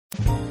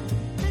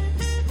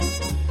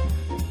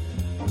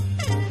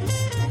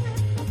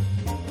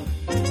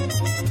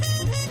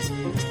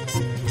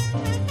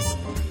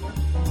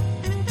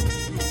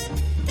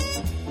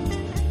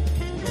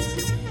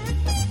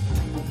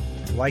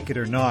like it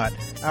or not,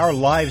 our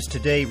lives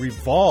today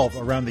revolve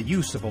around the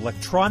use of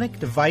electronic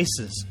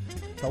devices.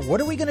 But what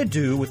are we going to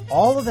do with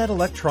all of that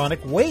electronic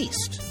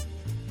waste?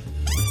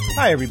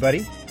 Hi,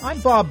 everybody.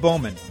 I'm Bob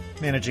Bowman,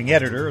 Managing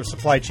Editor of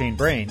Supply Chain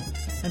Brain,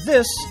 and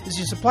this is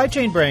your Supply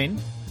Chain Brain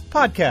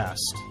podcast.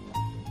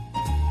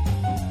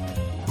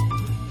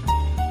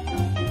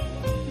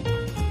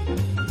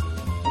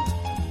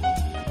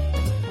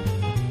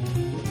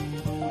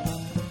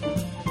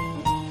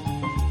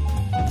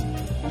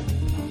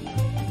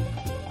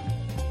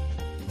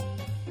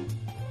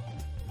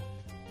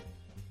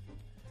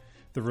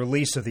 The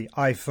release of the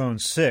iPhone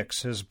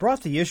 6 has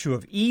brought the issue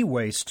of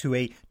e-waste to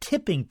a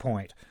tipping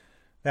point.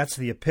 That's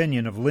the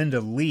opinion of Linda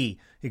Li,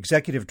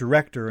 Executive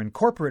Director and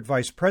Corporate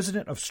Vice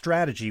President of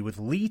Strategy with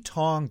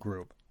LeeTong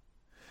Group.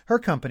 Her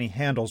company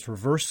handles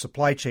reverse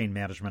supply chain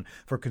management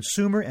for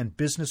consumer and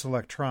business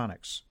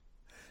electronics.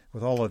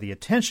 With all of the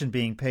attention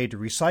being paid to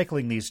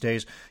recycling these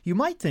days, you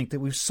might think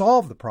that we've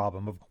solved the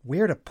problem of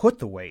where to put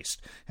the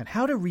waste and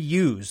how to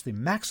reuse the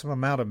maximum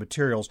amount of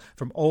materials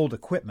from old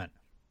equipment.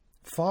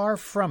 Far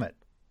from it.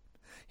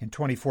 In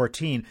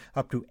 2014,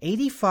 up to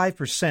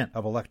 85%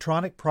 of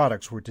electronic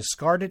products were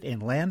discarded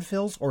in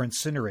landfills or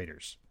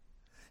incinerators.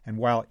 And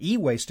while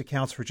e-waste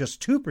accounts for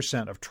just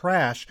 2% of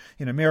trash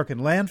in American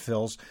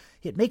landfills,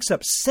 it makes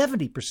up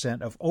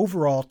 70% of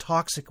overall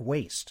toxic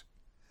waste.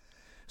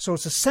 So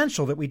it's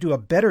essential that we do a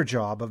better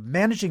job of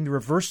managing the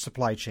reverse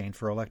supply chain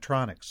for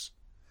electronics.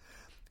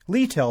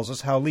 Li tells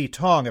us how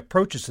LeeTong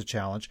approaches the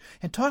challenge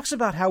and talks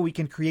about how we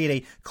can create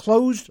a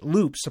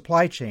closed-loop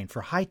supply chain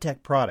for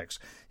high-tech products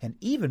and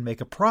even make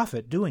a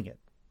profit doing it.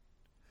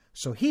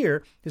 So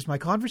here is my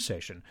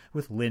conversation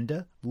with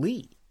Linda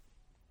Li.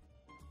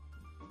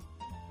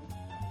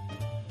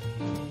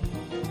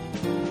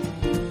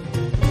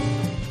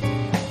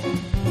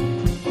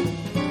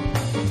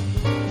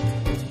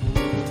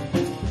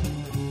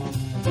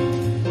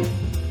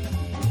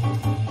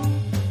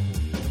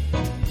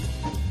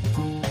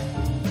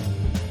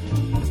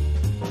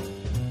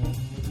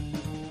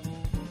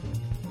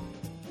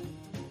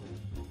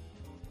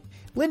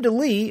 Linda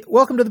Li,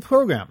 welcome to the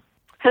program.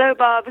 Hello,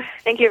 Bob.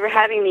 Thank you for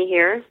having me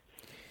here.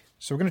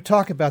 So we're going to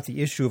talk about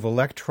the issue of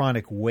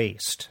electronic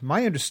waste.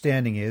 My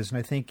understanding is, and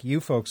I think you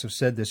folks have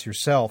said this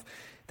yourself,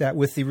 that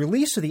with the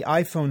release of the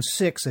iPhone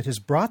 6, it has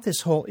brought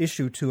this whole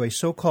issue to a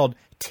so-called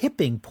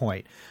tipping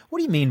point. What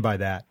do you mean by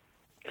that?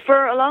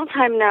 For a long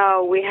time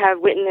now, we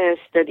have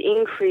witnessed the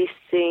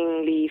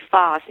increasingly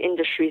fast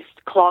industry's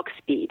clock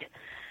speed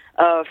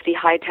of the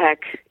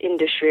high-tech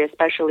industry,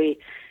 especially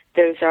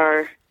those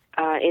are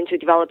into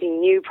developing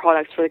new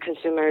products for the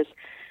consumers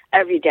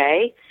every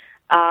day.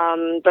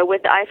 But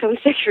with the iPhone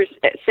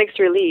 6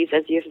 release,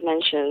 as you've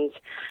mentioned,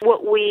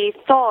 what we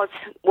thought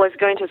was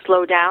going to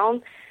slow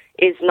down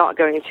is not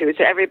going to.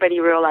 So everybody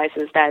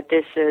realizes that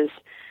this is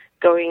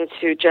going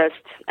to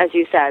just, as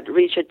you said,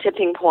 reach a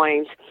tipping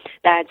point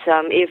that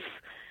if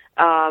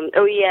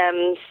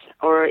OEMs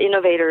or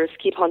innovators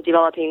keep on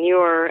developing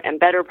newer and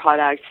better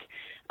products,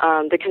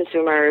 the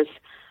consumers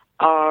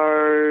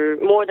are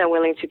more than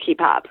willing to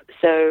keep up.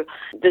 So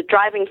the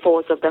driving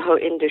force of the whole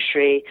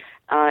industry,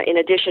 in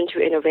addition to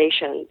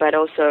innovation, but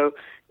also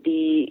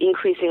the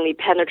increasingly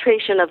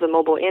penetration of the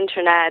mobile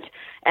internet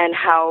and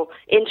how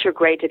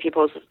integrated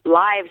people's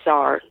lives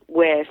are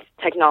with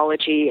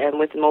technology and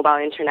with the mobile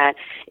internet,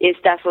 is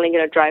definitely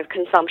going to drive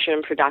consumption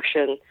and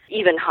production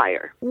even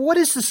higher. What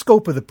is the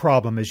scope of the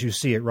problem as you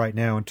see it right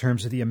now in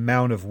terms of the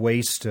amount of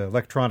waste,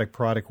 electronic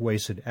product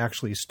waste that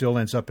actually still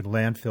ends up in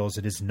landfills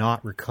that is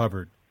not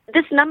recovered?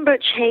 This number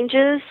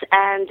changes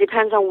and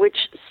depends on which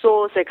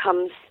source it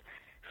comes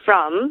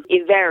from.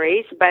 It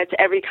varies, but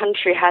every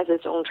country has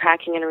its own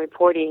tracking and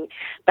reporting.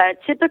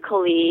 But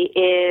typically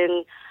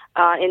in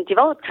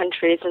developed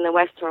countries in the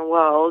Western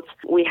world,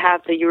 we have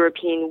the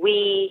European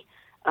WEEE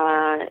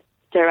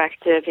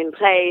directive in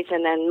place,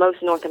 and then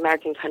most North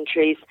American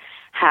countries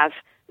have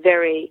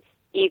very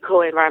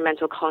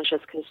eco-environmental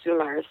conscious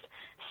consumers.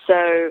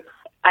 So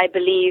I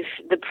believe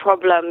the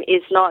problem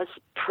is not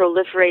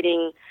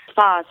proliferating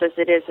fast as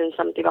it is in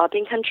some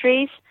developing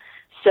countries.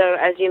 So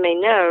as you may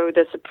know,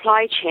 the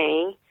supply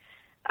chain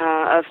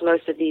of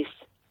most of these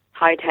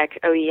high-tech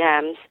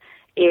OEMs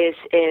is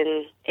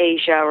in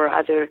Asia or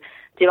other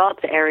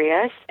developed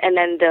areas, and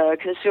then the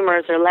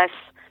consumers are less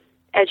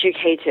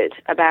educated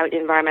about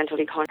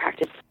environmentally conscious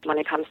practice when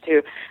it comes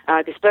to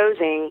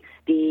disposing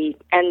the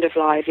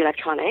end-of-life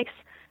electronics.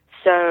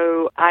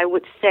 So I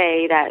would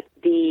say that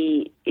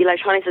the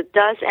electronics that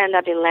does end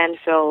up in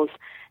landfills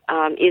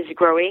is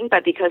growing,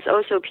 but because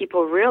also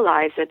people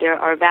realize that there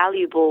are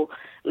valuable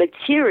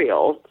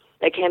material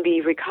that can be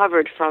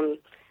recovered from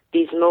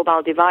these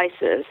mobile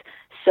devices.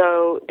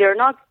 So they're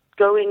not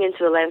going into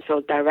the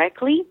landfill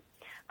directly.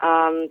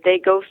 They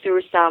go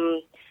through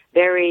some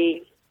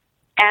very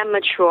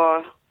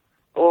amateur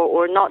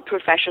or not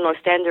professional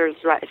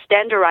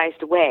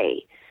standardized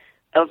way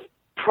of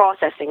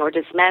processing or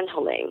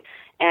dismantling,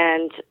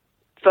 and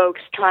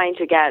folks trying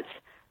to get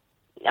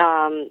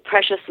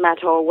precious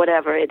metal,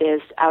 whatever it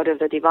is, out of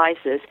the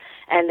devices,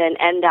 and then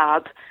end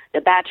up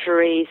the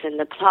batteries and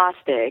the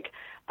plastic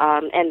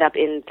end up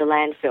in the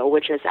landfill,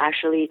 which is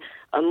actually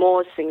a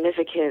more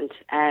significant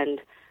and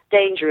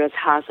dangerous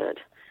hazard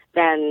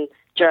than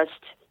just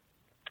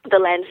the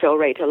landfill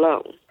rate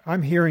alone.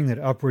 I'm hearing that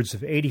upwards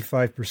of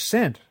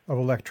 85% of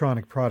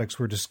electronic products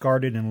were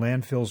discarded in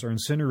landfills or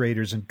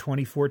incinerators in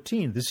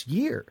 2014, this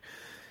year.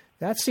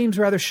 That seems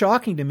rather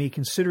shocking to me,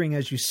 considering,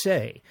 as you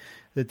say,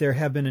 that there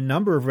have been a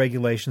number of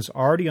regulations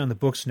already on the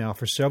books now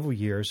for several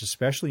years,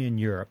 especially in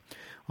Europe,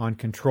 on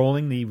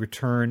controlling the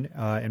return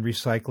and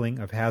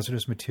recycling of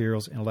hazardous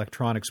materials in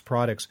electronics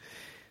products.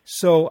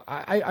 So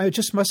I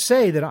just must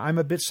say that I'm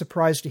a bit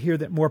surprised to hear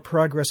that more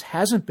progress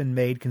hasn't been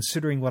made,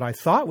 considering what I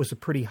thought was a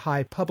pretty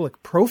high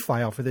public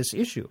profile for this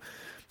issue.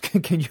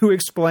 Can you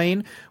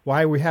explain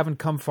why we haven't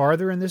come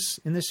farther in this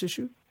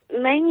issue?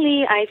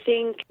 Mainly, I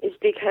think, is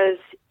because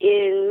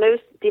in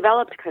most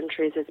developed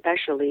countries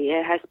especially,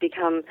 it has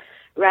become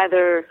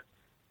rather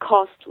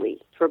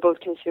costly for both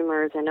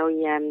consumers and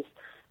OEMs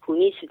who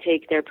need to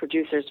take their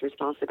producers'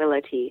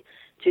 responsibility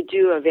to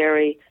do a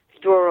very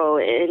thorough,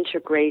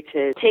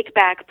 integrated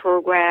take-back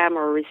program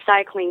or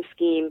recycling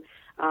scheme,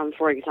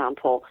 for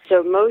example.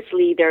 So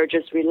mostly they're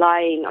just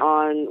relying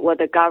on what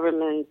the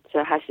government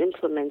has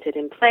implemented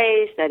in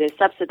place, that is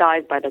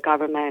subsidized by the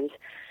government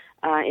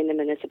in the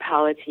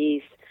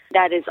municipalities.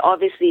 That is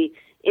obviously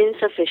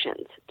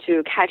insufficient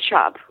to catch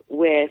up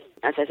with,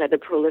 as I said, the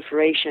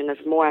proliferation of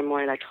more and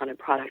more electronic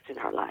products in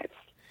our lives.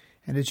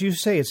 And as you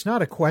say, it's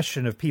not a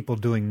question of people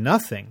doing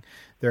nothing.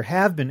 There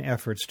have been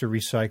efforts to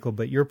recycle,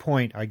 but your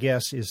point, I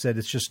guess, is that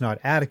it's just not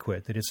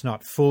adequate, that it's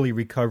not fully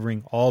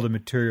recovering all the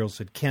materials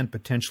that can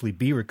potentially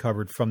be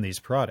recovered from these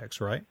products,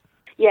 right?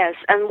 Yes,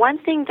 and one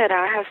thing that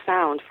I have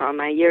found from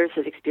my years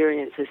of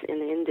experiences in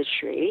the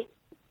industry,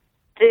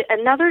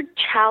 another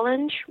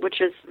challenge, which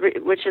is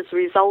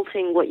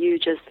resulting what you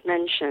just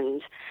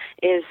mentioned,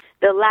 is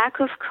the lack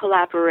of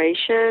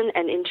collaboration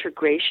and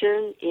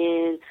integration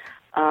in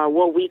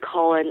what we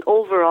call an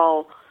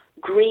overall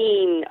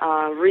green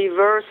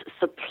reverse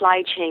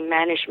supply chain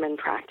management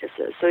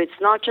practices. So it's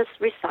not just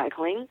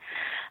recycling,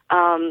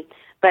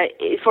 but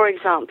for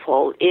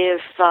example,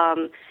 if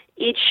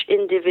each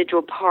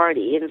individual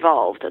party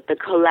involved, the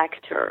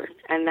collector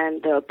and then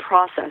the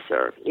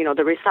processor,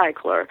 the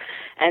recycler,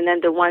 and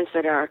then the ones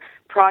that are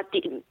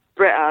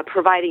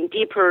providing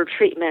deeper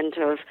treatment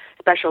of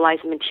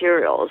specialized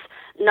materials,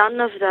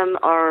 none of them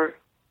are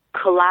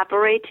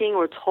collaborating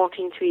or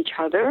talking to each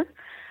other.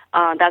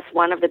 That's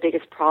one of the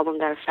biggest problems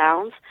that I've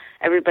found.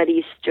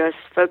 Everybody's just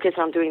focused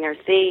on doing their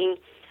thing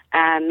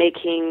and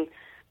making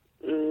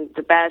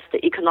the best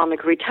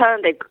economic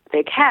return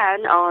they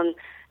can on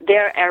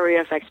their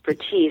area of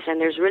expertise, and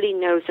there's really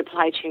no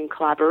supply chain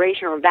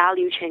collaboration or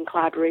value chain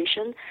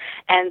collaboration,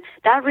 and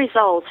that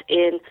results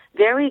in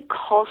very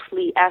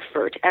costly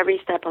effort every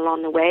step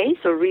along the way.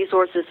 So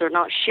resources are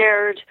not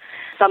shared,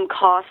 some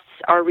costs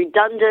are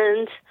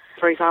redundant.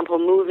 For example,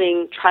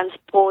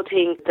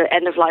 transporting the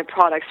end-of-life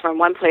products from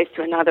one place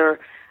to another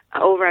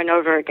over and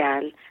over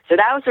again. So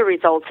that also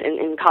results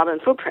in carbon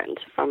footprint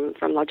from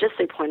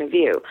logistic point of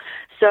view.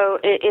 So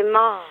in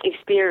my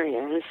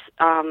experience,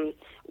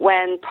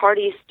 when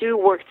parties do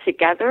work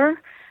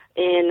together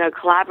in a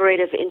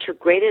collaborative,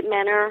 integrated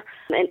manner,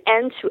 an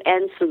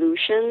end-to-end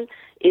solution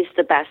is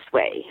the best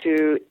way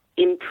to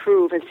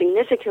improve and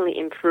significantly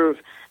improve,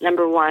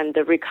 number one,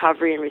 the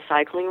recovery and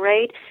recycling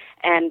rate,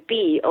 and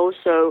B,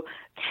 also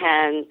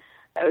can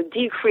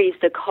decrease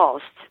the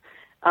cost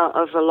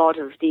of a lot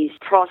of these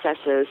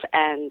processes,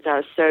 and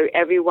so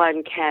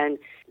everyone can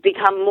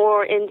become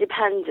more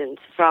independent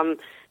from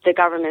the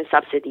government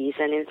subsidies,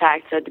 and in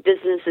fact, the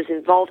businesses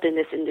involved in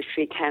this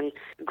industry can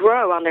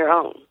grow on their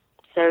own.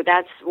 So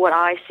that's what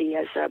I see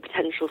as a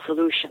potential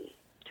solution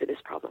to this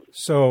problem.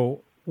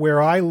 So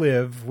where I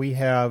live, we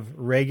have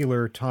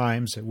regular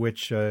times at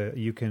which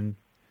you can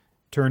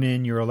turn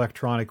in your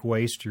electronic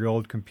waste, your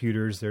old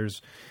computers.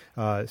 There's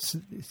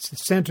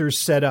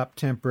centers set up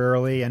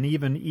temporarily, and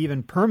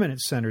even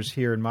permanent centers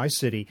here in my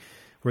city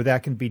where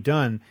that can be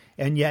done.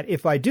 And yet,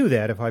 if I do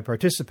that, if I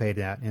participate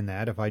in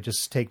that, if I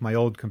just take my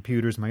old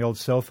computers, my old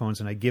cell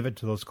phones, and I give it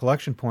to those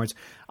collection points,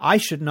 I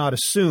should not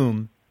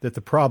assume that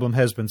the problem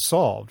has been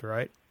solved,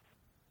 right?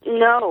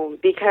 No,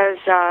 because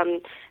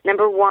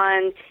number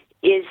one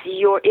is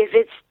if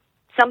it's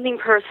something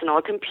personal,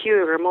 a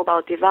computer, a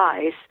mobile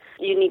device,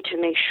 you need to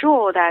make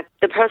sure that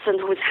the person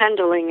who's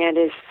handling it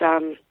is,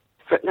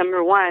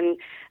 number one,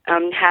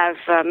 have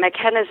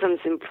mechanisms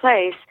in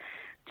place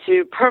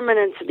to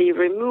permanently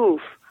remove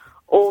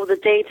all the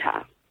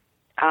data,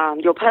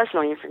 your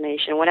personal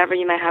information, whatever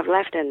you may have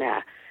left in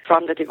there,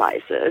 from the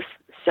devices.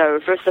 So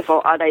first of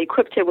all, are they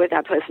equipped with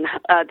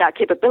that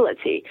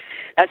capability?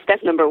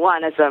 That's number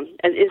one. As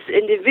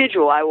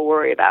individual, I will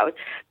worry about.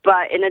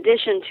 But in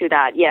addition to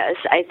that, yes,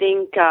 I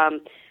think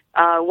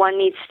one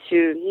needs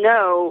to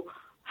know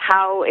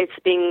how it's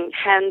being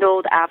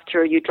handled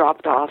after you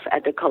dropped off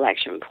at the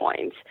collection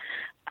point.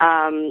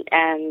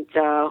 and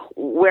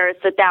where's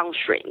the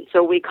downstream?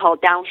 So we call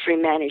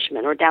downstream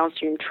management or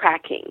downstream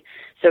tracking.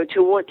 So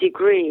to what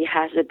degree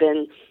has it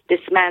been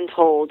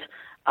dismantled,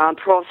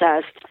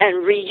 processed,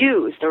 and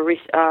reused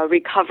or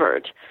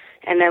recovered?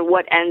 And then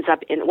what ends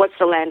up in, what's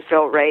the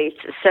landfill rate?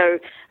 So,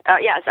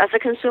 yes, as a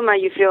consumer,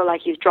 you feel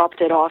like you've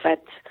dropped it off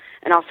at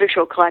an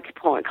official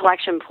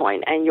collection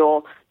point, and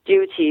your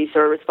duties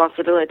or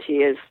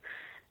responsibility is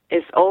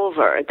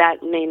over.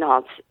 That may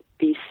not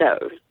be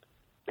so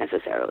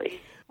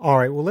necessarily. All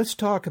right, well, let's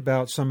talk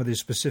about some of the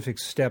specific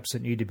steps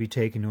that need to be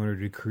taken in order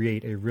to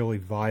create a really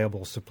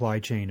viable supply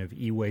chain of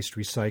e-waste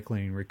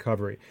recycling and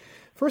recovery.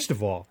 First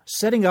of all,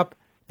 setting up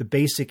the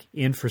basic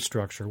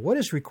infrastructure. What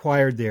is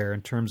required there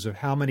in terms of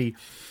how many,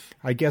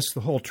 I guess,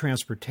 the whole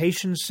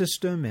transportation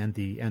system and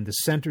the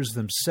centers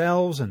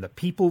themselves and the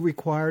people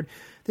required?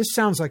 This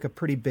sounds like a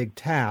pretty big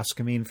task.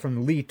 I mean,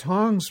 from Li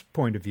Tong's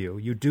point of view,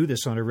 you do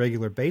this on a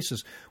regular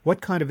basis. What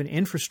kind of an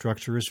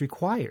infrastructure is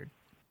required?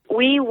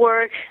 We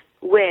work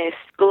with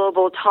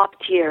global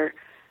top-tier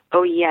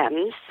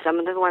OEMs, some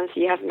of the ones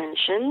you have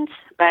mentioned,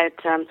 but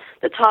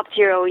the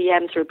top-tier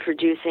OEMs are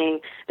producing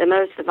the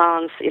most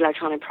advanced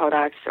electronic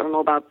products or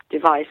mobile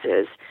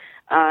devices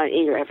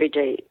in your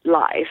everyday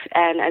life.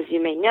 And as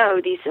you may know,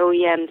 these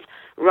OEMs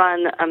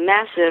run a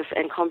massive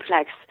and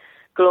complex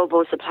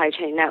global supply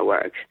chain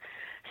network.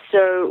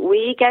 So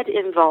we get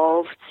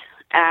involved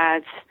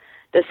at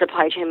the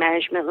supply chain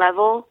management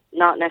level,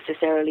 not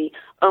necessarily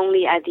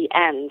only at the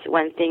end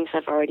when things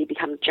have already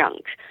become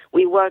junk.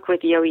 We work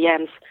with the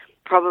OEMs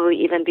probably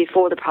even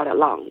before the product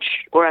launch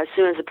or as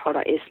soon as the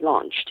product is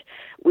launched.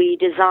 We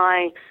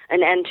design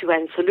an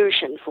end-to-end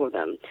solution for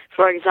them.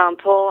 For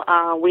example,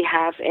 we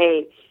have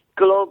a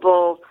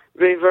global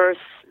reverse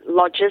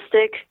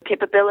logistic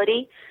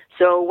capability.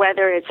 So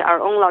whether it's our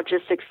own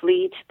logistics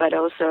fleet, but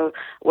also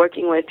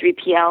working with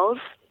 3PLs,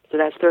 so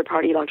that's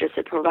third-party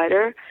logistics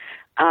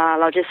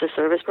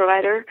service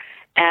provider.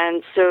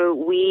 And so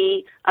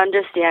we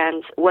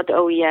understand what the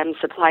OEM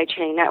supply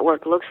chain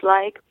network looks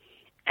like,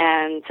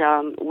 and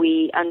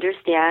we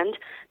understand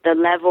the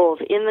level of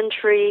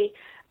inventory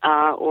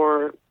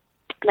or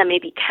that may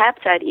be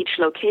kept at each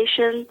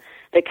location,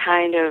 the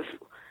kind of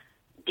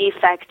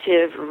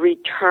defective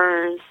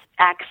returns,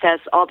 excess,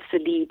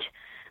 obsolete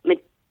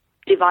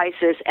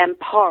devices and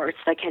parts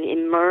that can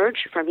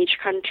emerge from each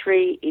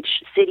country,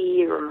 each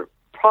city or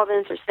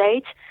province or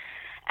state.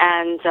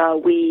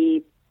 And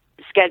we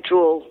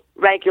schedule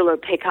regular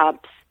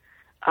pickups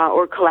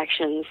or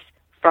collections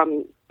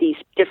from these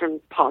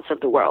different parts of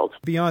the world.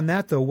 Beyond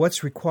that, though,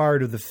 what's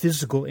required of the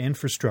physical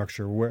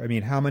infrastructure?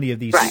 How many of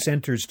these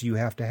centers do you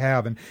have to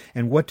have,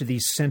 and what do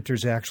these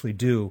centers actually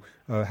do?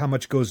 How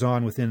much goes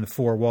on within the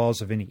four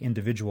walls of any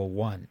individual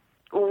one?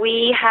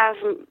 We have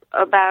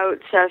about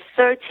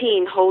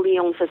 13 wholly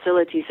owned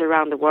facilities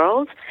around the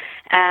world,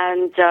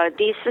 and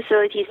these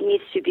facilities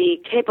need to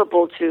be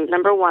capable to,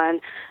 number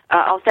one,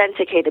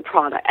 authenticate the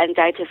product,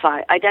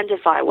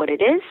 identify what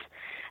it is,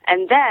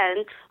 and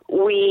then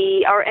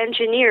our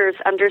engineers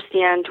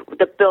understand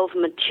the bill of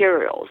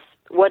materials,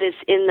 what is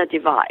in the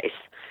device.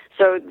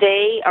 So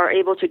they are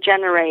able to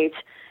generate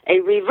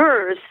a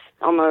reverse,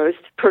 almost,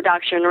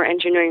 production or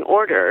engineering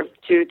order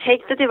to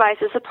take the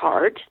devices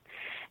apart.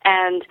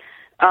 And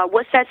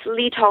what sets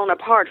Li Tong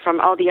apart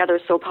from all the other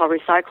so-called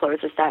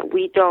recyclers is that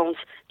we don't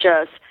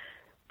just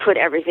put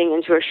everything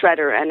into a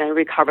shredder and then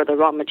recover the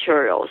raw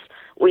materials.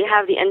 We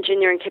have the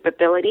engineering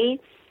capability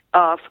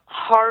of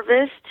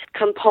harvest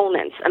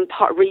components and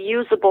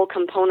reusable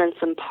components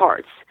and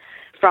parts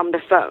from the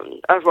phone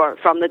or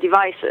from the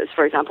devices.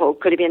 For example,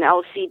 could it be an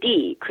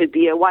LCD? Could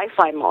be a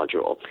Wi-Fi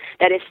module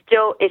that is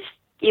still,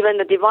 even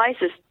the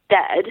device is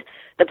dead,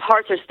 the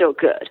parts are still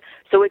good.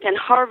 So we can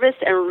harvest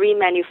and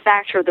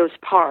remanufacture those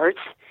parts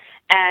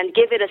and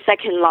give it a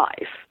second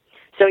life.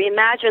 So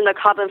imagine the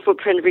carbon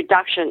footprint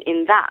reduction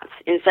in that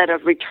instead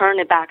of return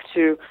it back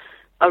to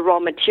a raw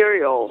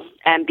material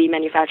and be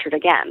manufactured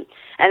again.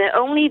 And then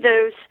only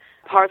those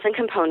parts and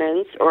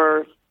components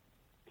or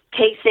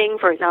casing,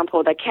 for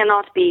example, that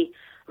cannot be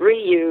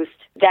reused,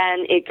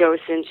 then it goes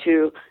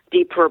into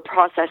deeper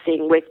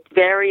processing with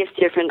various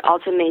different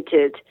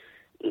automated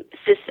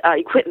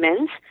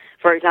equipment.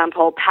 For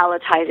example,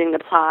 palletizing the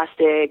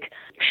plastic,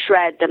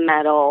 shred the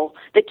metal.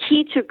 The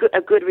key to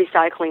a good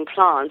recycling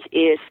plant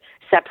is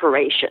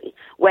separation.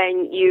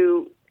 When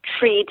you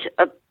treat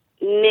a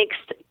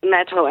mixed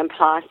metal and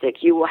plastic,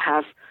 you will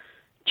have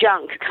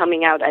junk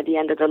coming out at the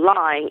end of the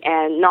line,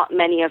 and not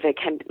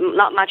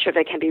much of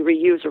it can be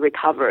reused or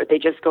recovered. They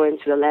just go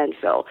into the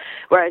landfill.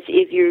 Whereas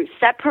if you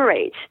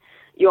separate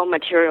your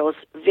materials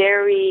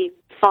very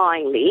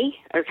finely,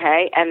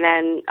 okay, and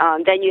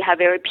then you have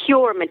very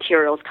pure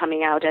materials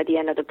coming out at the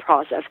end of the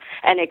process,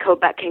 and it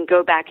can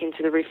go back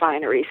into the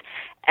refineries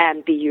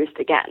and be used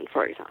again,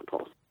 for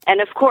example. And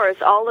of course,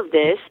 all of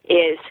this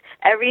is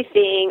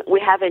everything. We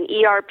have an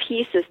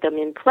ERP system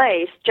in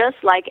place, just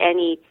like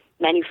any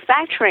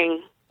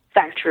manufacturing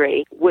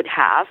factory would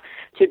have,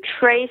 to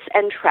trace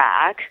and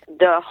track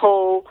the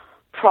whole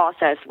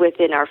process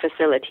within our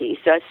facility.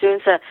 So as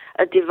soon as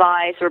a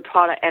device or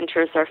product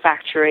enters our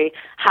factory,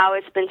 how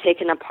it's been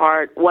taken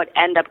apart, what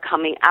end up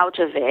coming out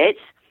of it,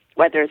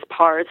 whether it's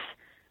parts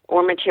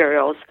or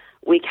materials,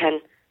 we can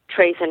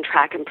trace and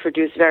track and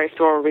produce very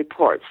thorough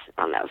reports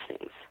on those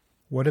things.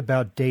 What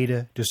about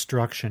data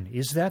destruction?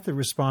 Is that the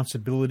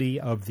responsibility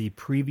of the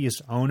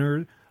previous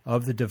owner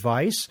of the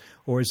device,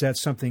 or is that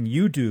something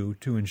you do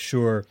to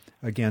ensure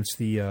against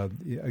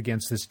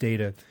this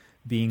data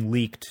being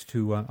leaked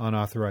to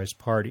unauthorized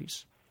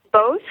parties?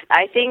 Both.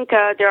 I think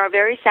there are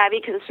very savvy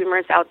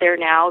consumers out there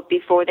now.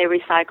 Before they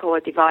recycle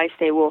a device,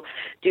 they will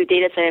do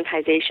data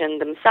sanitization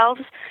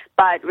themselves.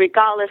 But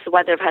regardless of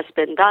whether it has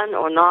been done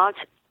or not,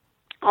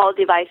 all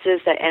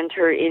devices that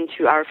enter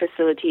into our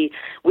facility,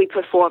 we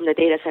perform the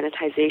data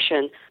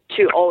sanitization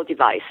to all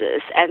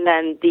devices. And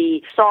then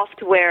the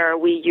software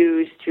we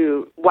use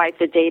to wipe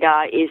the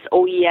data is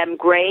OEM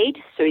grade,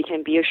 so you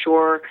can be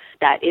assured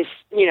that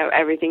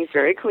everything's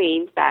very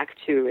clean back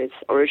to its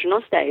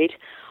original state.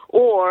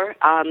 Or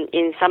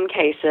in some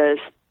cases,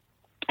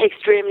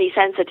 extremely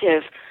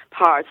sensitive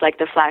parts like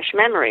the flash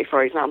memory,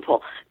 for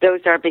example,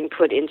 those are being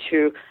put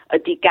into a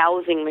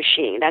degaussing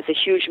machine. That's a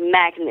huge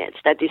magnet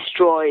that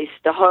destroys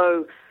the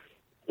whole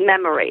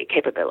memory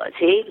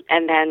capability,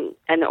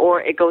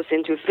 or it goes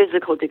into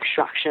physical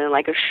destruction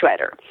like a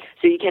shredder.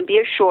 So you can be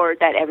assured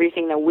that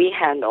everything that we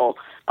handle,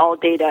 all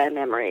data and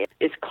memory,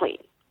 is clean.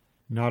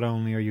 Not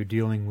only are you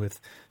dealing with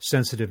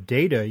sensitive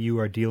data, you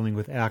are dealing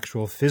with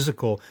actual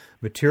physical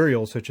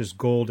materials such as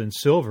gold and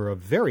silver of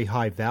very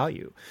high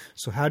value.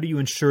 So how do you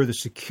ensure the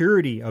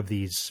security of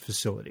these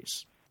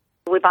facilities?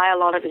 We buy a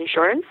lot of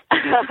insurance,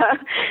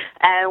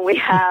 and we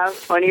have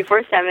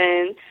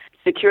 24/7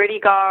 security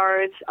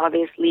guards.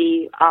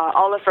 Obviously,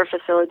 all of our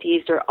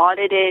facilities are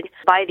audited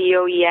by the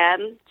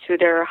OEM to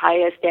their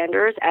highest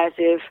standards as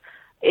if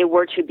it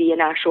were to be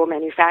an actual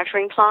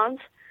manufacturing plant.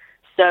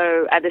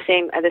 So at the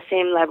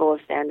same level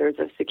of standards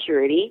of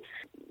security,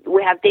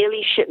 we have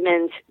daily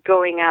shipments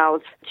going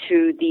out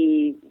to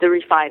the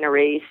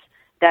refineries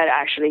that are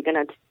actually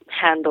going to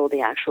handle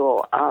the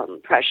actual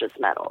precious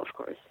metal, of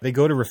course. They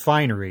go to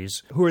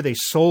refineries. Who are they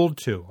sold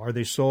to? Are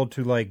they sold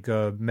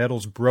to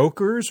metals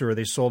brokers, or are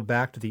they sold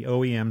back to the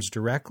OEMs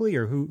directly,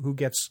 or who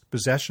gets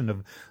possession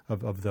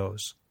of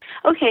those?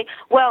 Okay,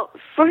 well,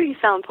 for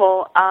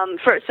example,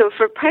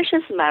 for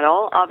precious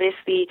metal,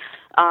 obviously,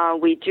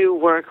 we do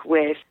work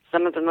with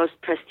some of the most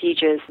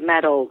prestigious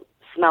metal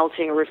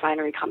smelting or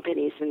refinery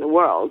companies in the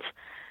world,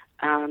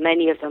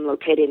 many of them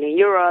located in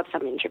Europe,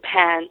 some in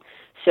Japan.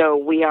 So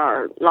we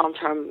are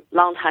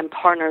long-time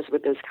partners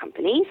with those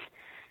companies,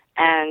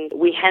 and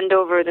we hand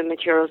over the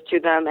materials to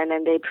them, and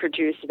then they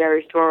produce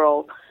very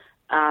thorough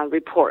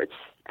reports,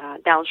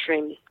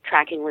 downstream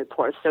tracking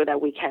reports, so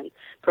that we can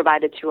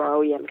provide it to our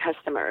OEM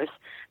customers.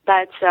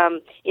 But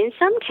in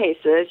some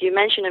cases, you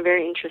mentioned a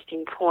very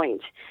interesting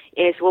point,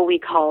 is what we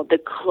call the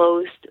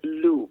closed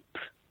loop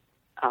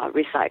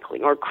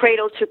recycling, or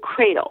cradle to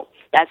cradle.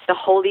 That's the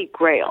holy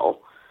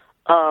grail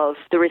of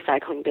the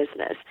recycling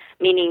business,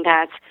 meaning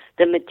that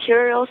the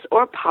materials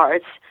or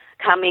parts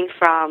coming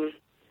from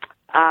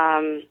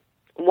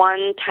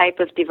one type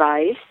of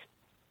device,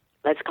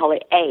 let's call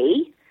it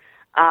A,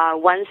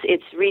 once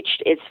it's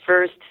reached its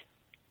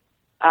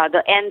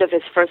the end of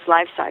its first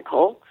life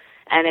cycle,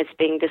 and it's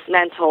being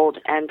dismantled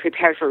and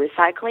prepared for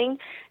recycling,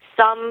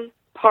 some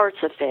parts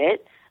of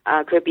it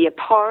could be a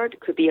part,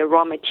 could be a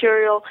raw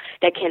material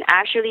that can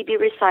actually be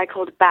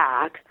recycled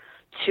back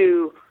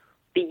to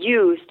be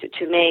used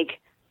to make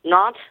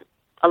not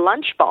a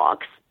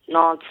lunchbox,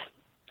 not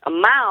a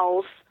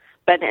mouse,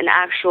 but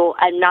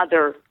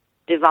another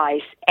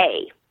device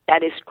A.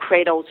 That is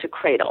cradle to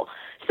cradle.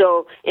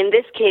 So in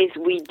this case,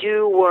 we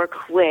do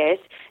work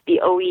with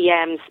the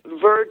OEM's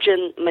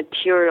virgin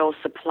material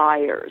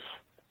suppliers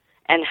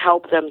and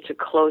help them to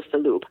close the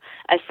loop,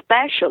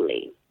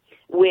 especially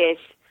with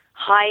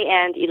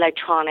high-end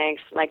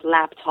electronics like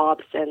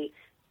laptops and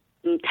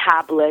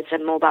tablets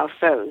and mobile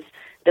phones.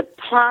 The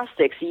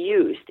plastics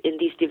used in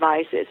these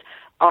devices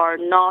are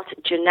not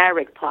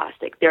generic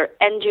plastic. They're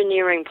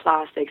engineering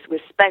plastics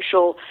with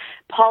special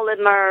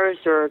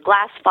polymers or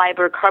glass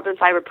fiber, carbon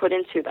fiber put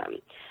into them.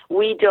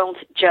 We don't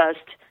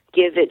just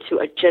give it to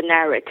a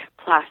generic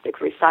plastic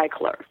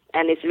recycler,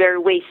 and it's very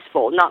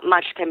wasteful. Not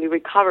much can be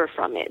recovered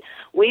from it.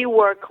 We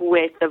work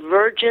with the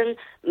virgin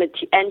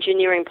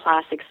engineering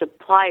plastic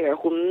supplier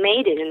who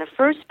made it in the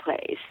first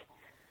place,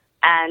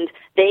 and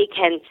they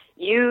can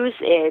use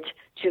it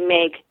to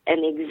make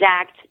an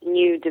exact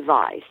new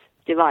device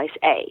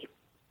A.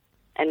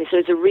 And so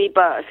it's a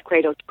rebirth,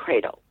 cradle to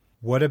cradle.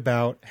 What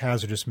about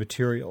hazardous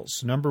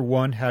materials? Number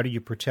one, how do you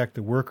protect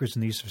the workers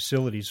in these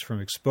facilities from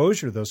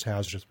exposure to those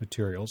hazardous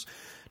materials?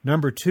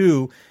 Number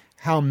two,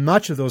 how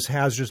much of those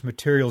hazardous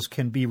materials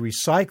can be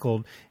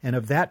recycled? And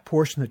of that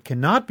portion that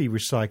cannot be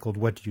recycled,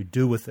 what do you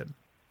do with them?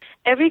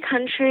 Every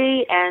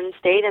country and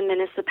state and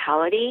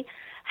municipality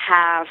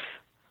have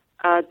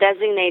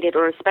designated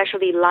or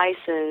especially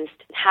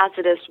licensed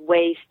hazardous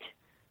waste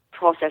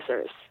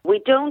processors. We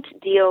don't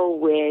deal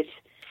with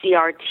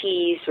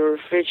CRTs or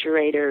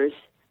refrigerators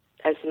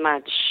as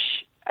much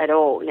at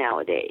all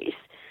nowadays.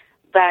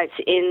 But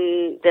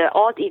in the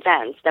odd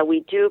events that we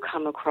do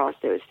come across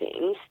those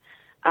things,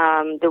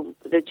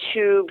 the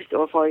tubes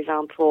or, for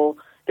example,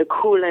 the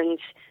coolant,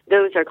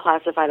 those are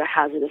classified as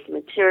hazardous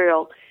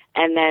material,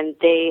 and then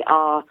they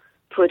are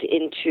put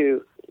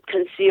into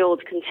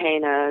concealed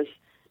containers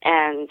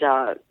and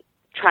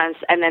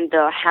then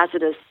the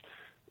hazardous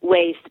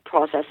waste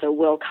processor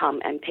will come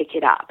and pick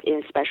it up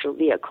in special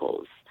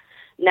vehicles.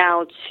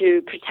 Now,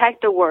 to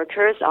protect the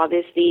workers,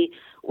 obviously,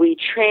 we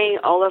train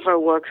all of our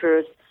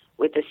workers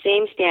with the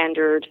same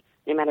standard,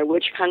 no matter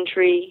which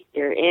country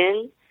they're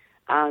in,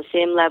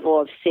 same level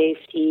of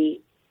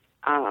safety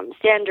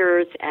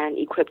standards, and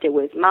equipped it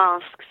with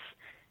masks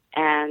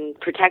and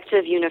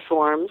protective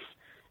uniforms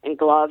and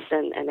gloves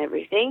and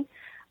everything.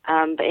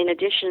 But in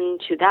addition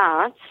to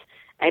that,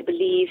 I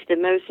believe the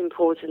most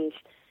important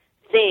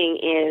thing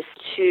is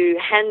to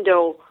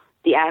handle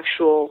the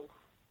actual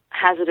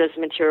hazardous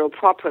material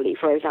properly.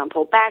 For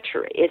example,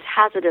 battery. It's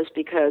hazardous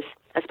because,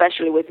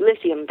 especially with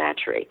lithium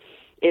battery,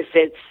 if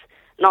it's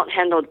not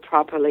handled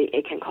properly,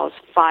 it can cause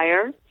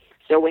fire.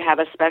 So we have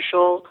a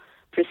special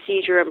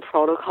procedure and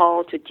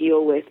protocol to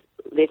deal with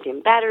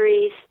lithium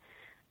batteries,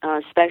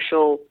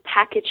 special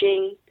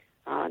packaging.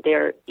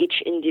 Each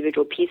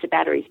individual piece of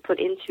battery is put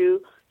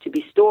into to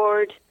be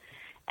stored.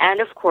 And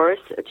of course,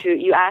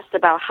 you asked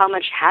about how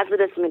much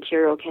hazardous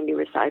material can be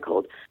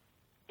recycled.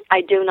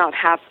 I do not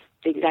have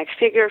the exact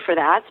figure for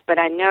that, but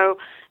I know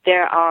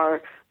there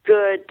are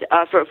good,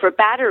 for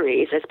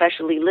batteries,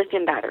 especially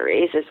lithium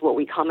batteries, is what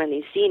we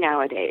commonly see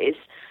nowadays.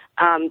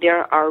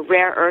 There are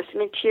rare earth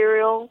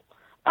material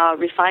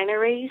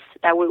refineries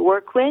that we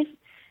work with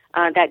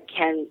that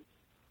can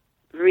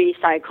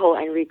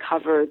recycle and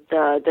recover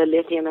the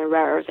lithium and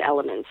rare earth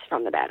elements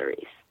from the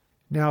batteries.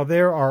 Now,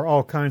 there are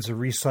all kinds of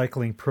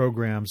recycling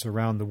programs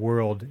around the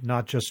world,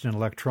 not just in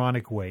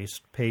electronic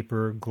waste,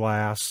 paper,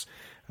 glass,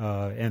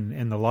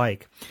 and the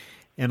like.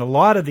 And a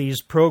lot of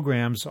these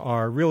programs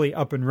are really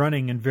up and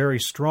running and very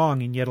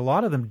strong, and yet a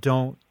lot of them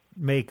don't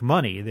make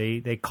money.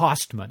 They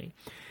cost money.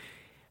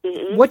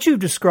 Mm-hmm. What you've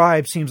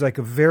described seems like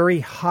a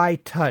very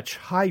high-touch,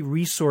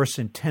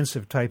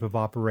 high-resource-intensive type of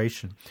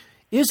operation.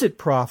 Is it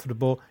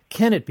profitable?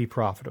 Can it be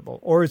profitable?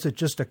 Or is it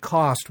just a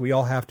cost we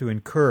all have to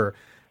incur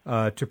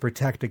to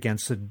protect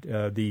against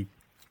the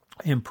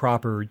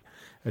improper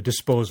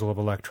disposal of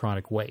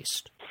electronic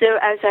waste? So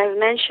as I've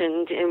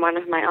mentioned in one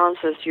of my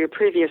answers to your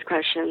previous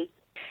question,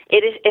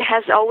 it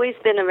has always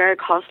been a very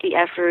costly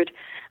effort.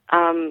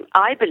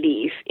 I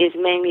believe is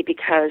mainly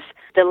because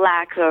the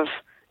lack of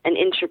an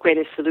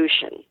integrated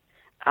solution.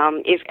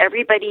 If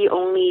everybody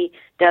only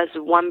does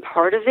one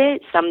part of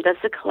it, some does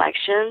the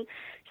collection,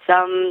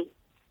 some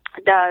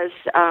does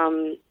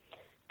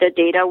the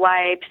data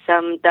wipe,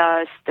 some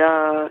does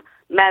the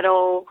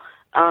metal.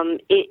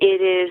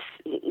 It is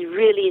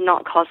really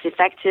not cost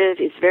effective.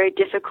 It's very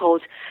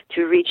difficult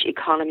to reach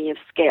economy of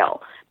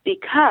scale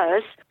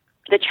because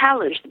the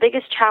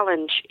biggest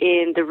challenge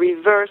in the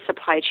reverse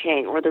supply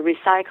chain or the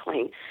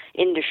recycling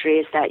industry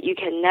is that you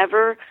can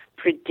never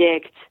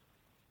predict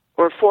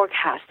or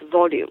forecast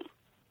volume,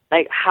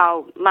 like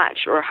how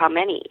much or how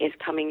many is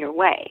coming your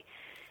way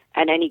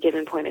at any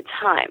given point in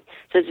time.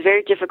 So it's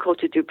very difficult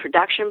to do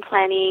production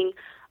planning.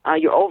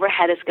 Your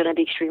overhead is going to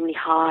be extremely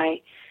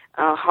high.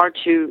 Hard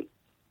to,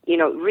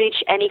 reach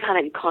any kind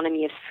of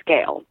economy of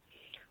scale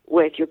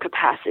with your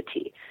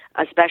capacity,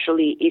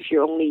 especially if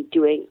you're only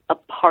doing a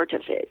part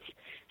of it.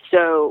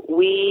 So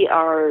we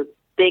are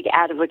big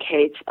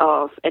advocates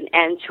of an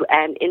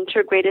end-to-end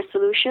integrated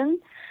solution.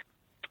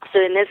 So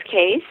in this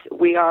case,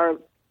 we are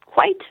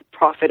quite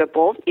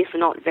profitable, if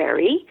not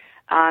very,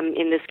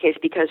 in this case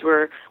because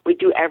we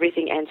do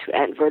everything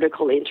end-to-end,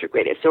 vertically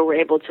integrated. So we're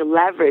able to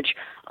leverage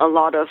a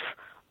lot of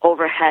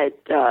overhead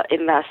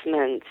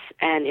investments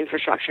and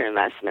infrastructure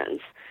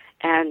investments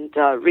and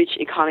reach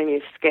economy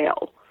of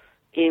scale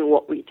in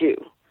what we do.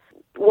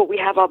 What we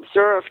have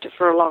observed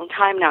for a long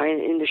time now in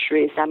the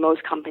industry is that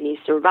most companies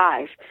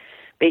survive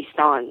based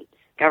on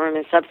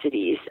government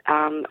subsidies.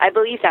 I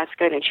believe that's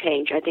going to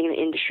change. I think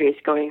the industry is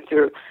going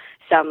through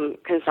some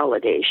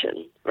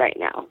consolidation right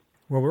now.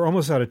 Well, we're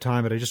almost out of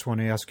time, but I just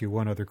want to ask you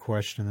one other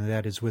question, and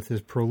that is with this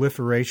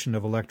proliferation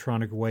of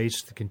electronic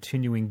waste, the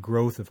continuing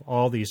growth of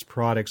all these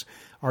products,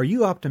 are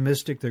you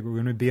optimistic that we're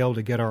going to be able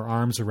to get our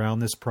arms around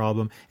this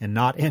problem and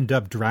not end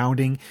up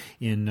drowning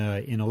in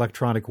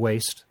electronic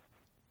waste?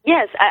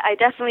 Yes, I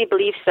definitely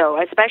believe so,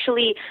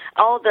 especially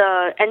all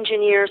the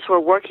engineers who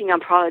are working on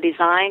product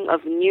design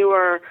of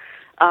newer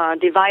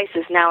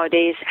devices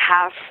nowadays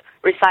have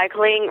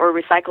recycling or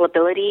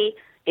recyclability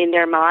in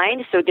their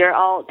mind. So they're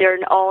all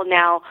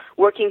now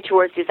working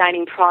towards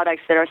designing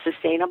products that are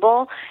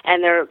sustainable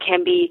and there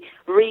can be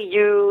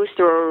reused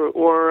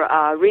or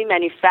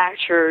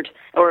remanufactured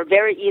or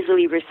very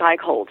easily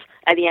recycled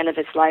at the end of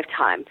its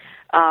lifetime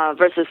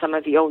versus some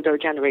of the older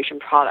generation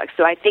products.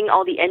 So I think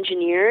all the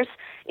engineers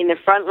in the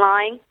front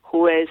line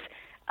who is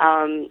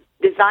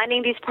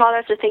designing these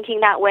products are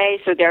thinking that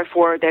way. So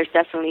therefore, there's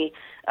definitely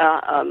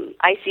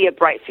I see a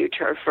bright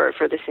future for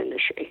this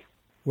industry.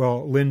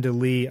 Well, Linda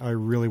Li, I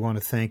really want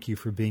to thank you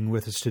for being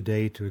with us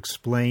today to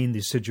explain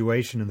the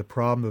situation and the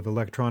problem of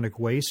electronic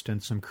waste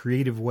and some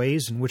creative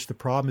ways in which the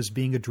problem is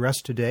being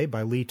addressed today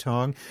by Li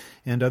Tong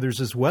and others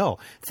as well.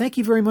 Thank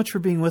you very much for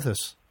being with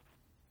us.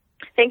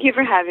 Thank you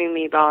for having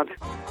me, Bob.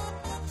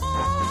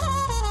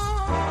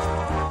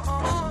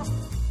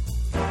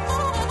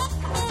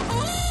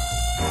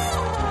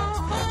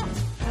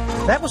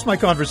 That was my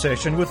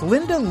conversation with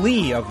Linda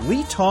Li of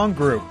Li Tong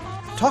Group,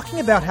 talking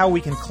about how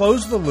we can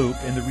close the loop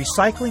in the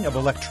recycling of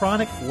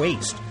electronic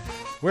waste.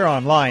 We're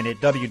online at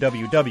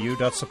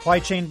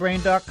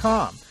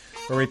www.supplychainbrain.com,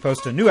 where we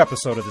post a new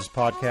episode of this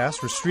podcast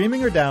for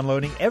streaming or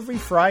downloading every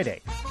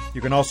Friday.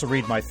 You can also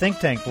read my Think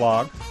Tank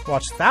blog,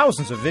 watch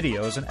thousands of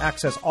videos, and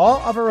access all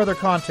of our other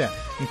content,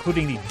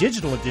 including the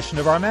digital edition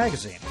of our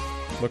magazine.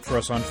 Look for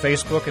us on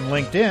Facebook and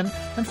LinkedIn,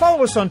 and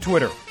follow us on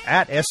Twitter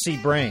at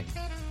SCBrain.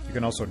 You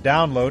can also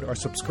download or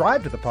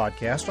subscribe to the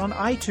podcast on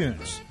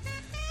iTunes.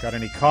 Got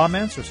any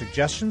comments or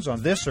suggestions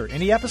on this or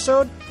any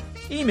episode?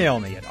 Email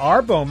me at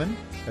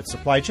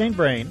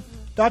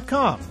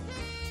rbowman@supplychainbrain.com.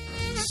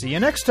 See you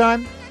next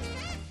time.